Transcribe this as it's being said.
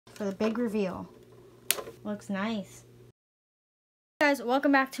for the big reveal. Looks nice. Hey guys,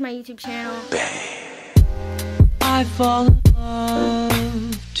 welcome back to my YouTube channel. I fall in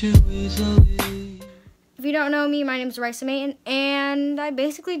love too easily. If you don't know me, my name is Rice Maiden, and I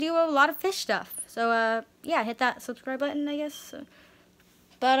basically do a lot of fish stuff. So yeah, hit that subscribe button, I guess.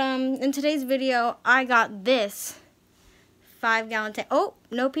 But in today's video, I got this 5-gallon tank. Oh,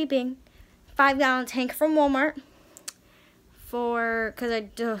 no peeping. 5-gallon tank from Walmart. Because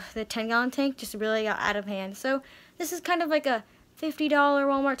the 10-gallon tank just really got out of hand. So this is kind of like a $50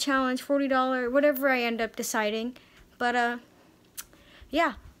 Walmart challenge, $40, whatever I end up deciding. But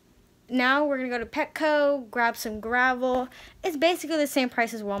yeah. Now we're going to go to Petco, grab some gravel. It's basically the same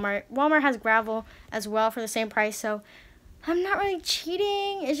price as Walmart. Walmart has gravel as well for the same price, so I'm not really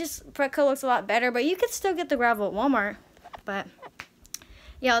cheating. It's just Petco looks a lot better, but you can still get the gravel at Walmart. But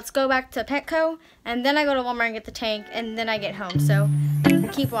yeah, let's go back to Petco, and then I go to Walmart and get the tank, and then I get home. So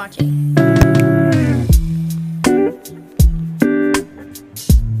keep watching.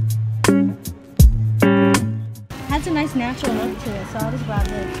 Has a nice natural look to it, so I'll just grab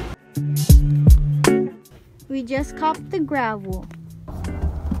this. We just caught the gravel.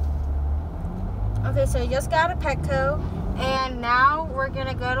 Okay, so you just got a Petco, and now we're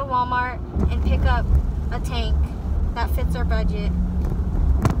gonna go to Walmart and pick up a tank that fits our budget.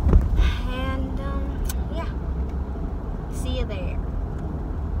 And yeah, see you there.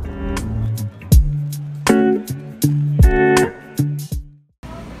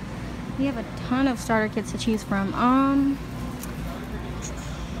 We have a ton of starter kits to choose from.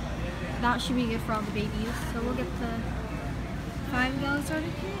 That should be good for all the babies. So we'll get the 5-gallon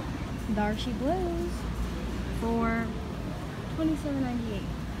starter kit, Darcy Blues, for $27.98.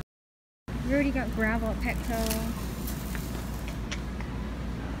 We already got gravel at Petco.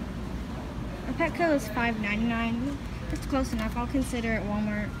 At Petco is $5.99. That's close enough. I'll consider it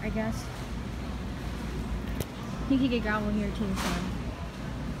Walmart, I guess. You can get gravel here too. So.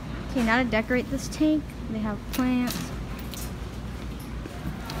 Okay, now to decorate this tank, they have plants.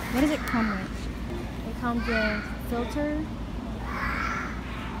 What does it come with? It comes with filter,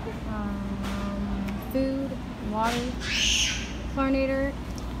 food, water, chlorinator,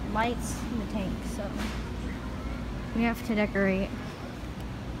 lights, and the tank. So we have to decorate.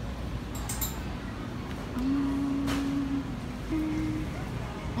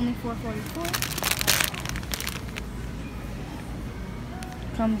 Only $4.44.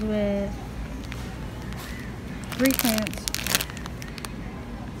 Comes with 3 plants,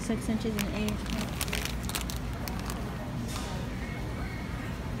 6 inches in age.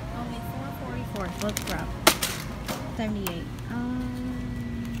 Only $4.44. So let's grab 78.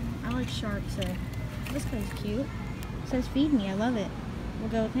 I like sharks, so this guy's cute. It says feed me. I love it. We'll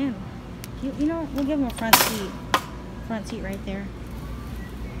go with him. You know, we'll give him a front seat. Front seat right there.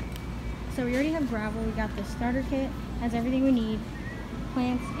 So we already have gravel. We got the starter kit. Has everything we need.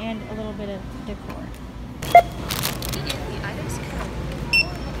 Plants and a little bit of decor.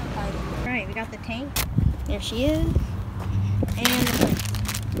 Alright, we got the tank. There she is. And the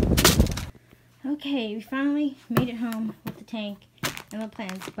plants. Okay, we finally made it home with the tank and the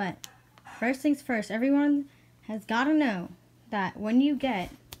plants. But first things first, everyone has got to know that when you get,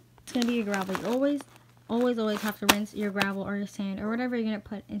 it's going to be a gravel. You always have to rinse your gravel or your sand or whatever you're going to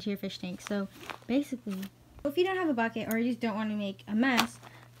put into your fish tank. So basically, if you don't have a bucket or you just don't want to make a mess,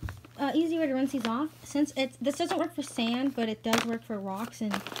 easy way to rinse these off, since this doesn't work for sand, but it does work for rocks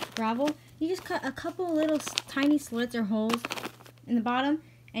and gravel, you just cut a couple little tiny slits or holes in the bottom,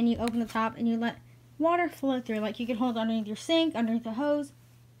 and you open the top, and you let water flow through. Like you can hold it underneath your sink, underneath the hose,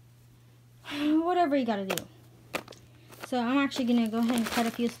 whatever you gotta do. So I'm actually gonna go ahead and cut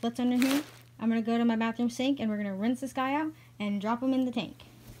a few slits under here. I'm gonna go to my bathroom sink, and we're gonna rinse this guy out and drop him in the tank.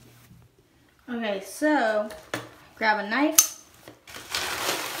 Okay, so grab a knife.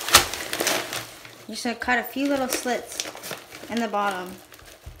 You're just gonna cut a few little slits in the bottom.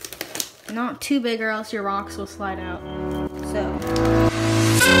 Not too big or else your rocks will slide out. So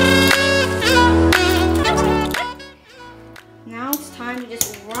now it's time to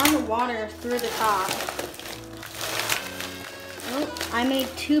just run the water through the top. Oh, I made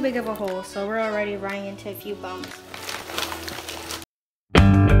too big of a hole, so we're already running into a few bumps.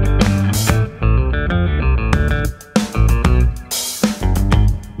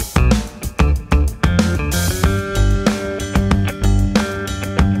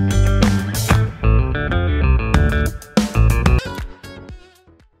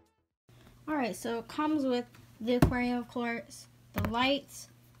 Alright, so it comes with the aquarium, of course, the lights,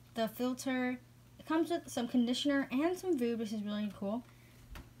 the filter. It comes with some conditioner and some food, which is really cool,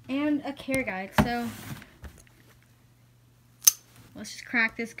 and a care guide. So let's just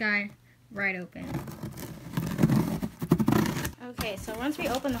crack this guy right open. Okay, so once we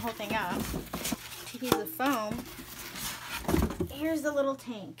open the whole thing up, to use the foam, here's the little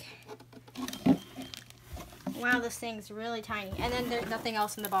tank. Wow, this thing's really tiny. And then there's nothing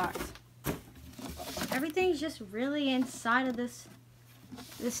else in the box. Everything's just really inside of this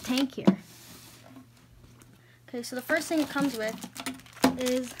tank here. Okay, so the first thing it comes with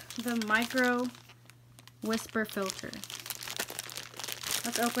is the micro whisper filter.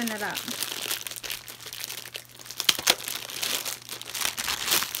 Let's open it up.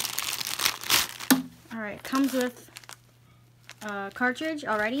 Alright, it comes with a cartridge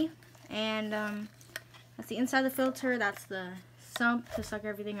already, and that's the inside of the filter, that's the sump to suck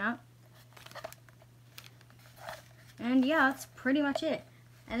everything up. And yeah, that's pretty much it.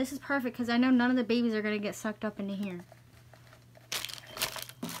 And this is perfect because I know none of the babies are going to get sucked up into here.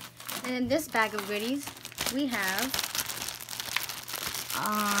 And in this bag of goodies, we have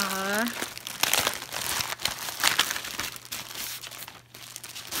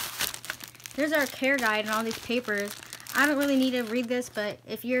there's our care guide and all these papers. I don't really need to read this, but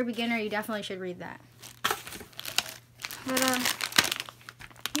if you're a beginner, you definitely should read that. But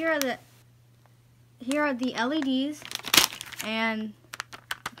here are the LEDs and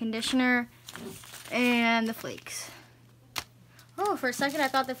the conditioner and the flakes. Oh, for a second I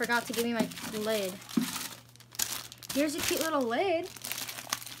thought they forgot to give me my lid. Here's a cute little lid.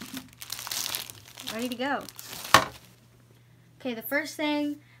 Ready to go. Okay, the first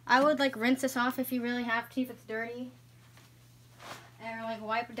thing, I would like rinse this off if you really have to, if it's dirty. And like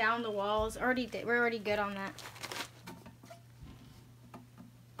wipe down the walls. We're already good on that.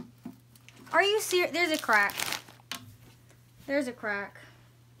 Are you serious? There's a crack. There's a crack.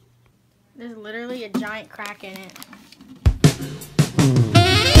 There's literally a giant crack in it.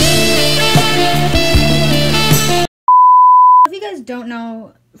 If you guys don't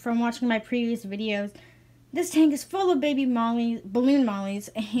know from watching my previous videos, this tank is full of baby mollies, balloon mollies,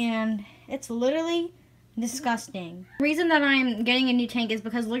 and it's literally disgusting. The reason that I'm getting a new tank is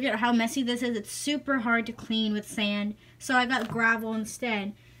because look at how messy this is. It's super hard to clean with sand, so I got gravel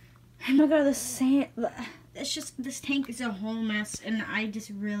instead. And look at the sand. It's just, this tank is a whole mess, and I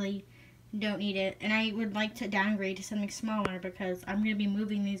just really don't need it. And I would like to downgrade to something smaller because I'm going to be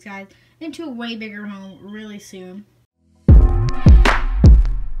moving these guys into a way bigger home really soon. Go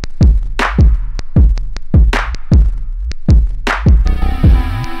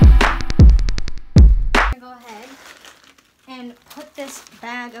ahead and put this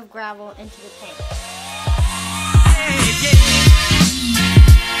bag of gravel into the tank.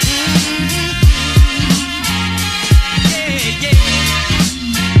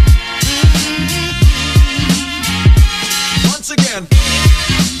 Once again.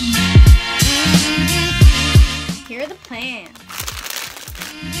 Here are the plans.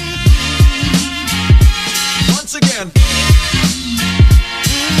 Once again.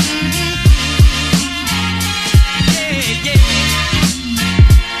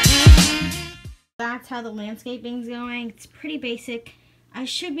 That's how the landscaping's going. It's pretty basic. I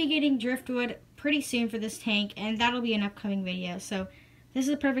should be getting driftwood pretty soon for this tank, and that'll be an upcoming video. So this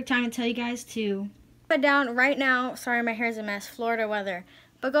is the perfect time to tell you guys to put down right now. Sorry, my hair's a mess. Florida weather.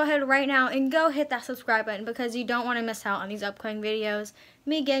 But go ahead right now and go hit that subscribe button because you don't want to miss out on these upcoming videos.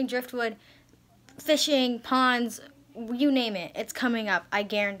 Me getting driftwood, fishing, ponds, you name it. It's coming up. I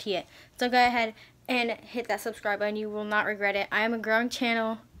guarantee it. So go ahead and hit that subscribe button. You will not regret it. I am a growing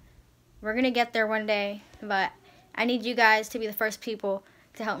channel. We're going to get there one day, but I need you guys to be the first people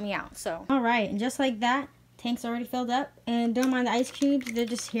to help me out. So, alright, and just like that, tank's already filled up. And don't mind the ice cubes. They're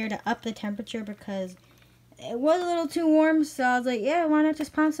just here to up the temperature because it was a little too warm. So I was like, yeah, why not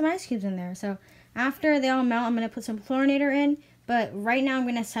just pop some ice cubes in there? So after they all melt, I'm going to put some chlorinator in. But right now I'm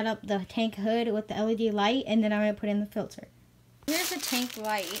going to set up the tank hood with the LED light, and then I'm going to put in the filter. Here's the tank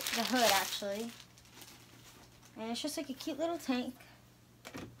light, the hood actually. And it's just like a cute little tank.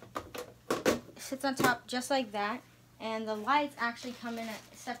 It sits on top just like that. And the lights actually come in a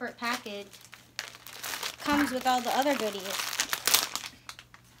separate package. Comes with all the other goodies.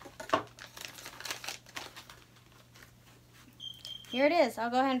 Here it is. I'll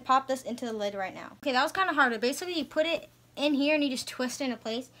go ahead and pop this into the lid right now. Okay, that was kind of hard, but basically you put it in here and you just twist it into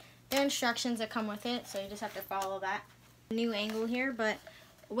place. There are instructions that come with it, so you just have to follow that. New angle here, but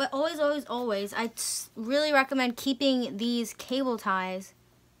always, I really recommend keeping these cable ties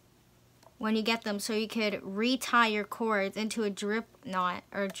when you get them so you could retie your cords into a drip knot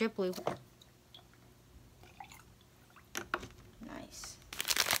or a drip loop. Nice.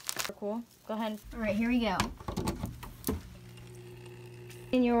 Cool. Go ahead. Alright, here we go.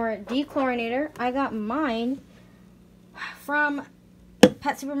 In your dechlorinator, I got mine from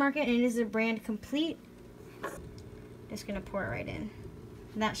pet supermarket, and it is a brand Complete. Just gonna pour it right in.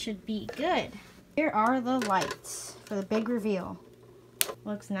 That should be good. Here are the lights for the big reveal.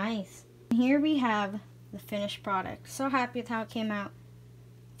 Looks nice. Here we have the finished product. So happy with how it came out.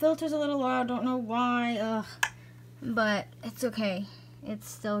 Filter's a little low, don't know why, ugh. But it's okay. It's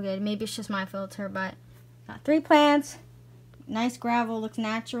still good. Maybe it's just my filter, but got 3 plants. Nice gravel, looks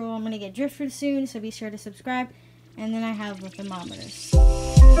natural. I'm gonna get Driftwood soon, so be sure to subscribe. And then I have the thermometers.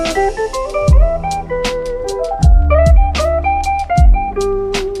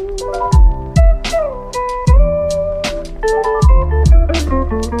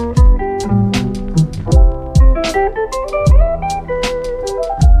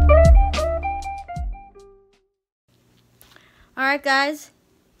 Alright guys,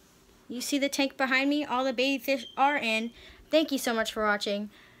 you see the tank behind me? All the baby fish are in. Thank you so much for watching.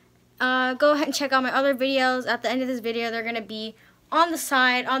 Go ahead and check out my other videos. At the end of this video, they're going to be on the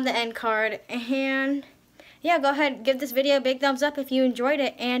side, on the end card. And yeah, go ahead, give this video a big thumbs up if you enjoyed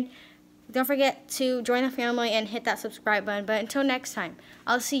it. And don't forget to join the family and hit that subscribe button. But until next time,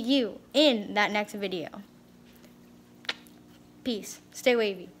 I'll see you in that next video. Peace. Stay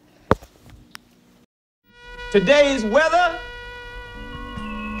wavy. Today's weather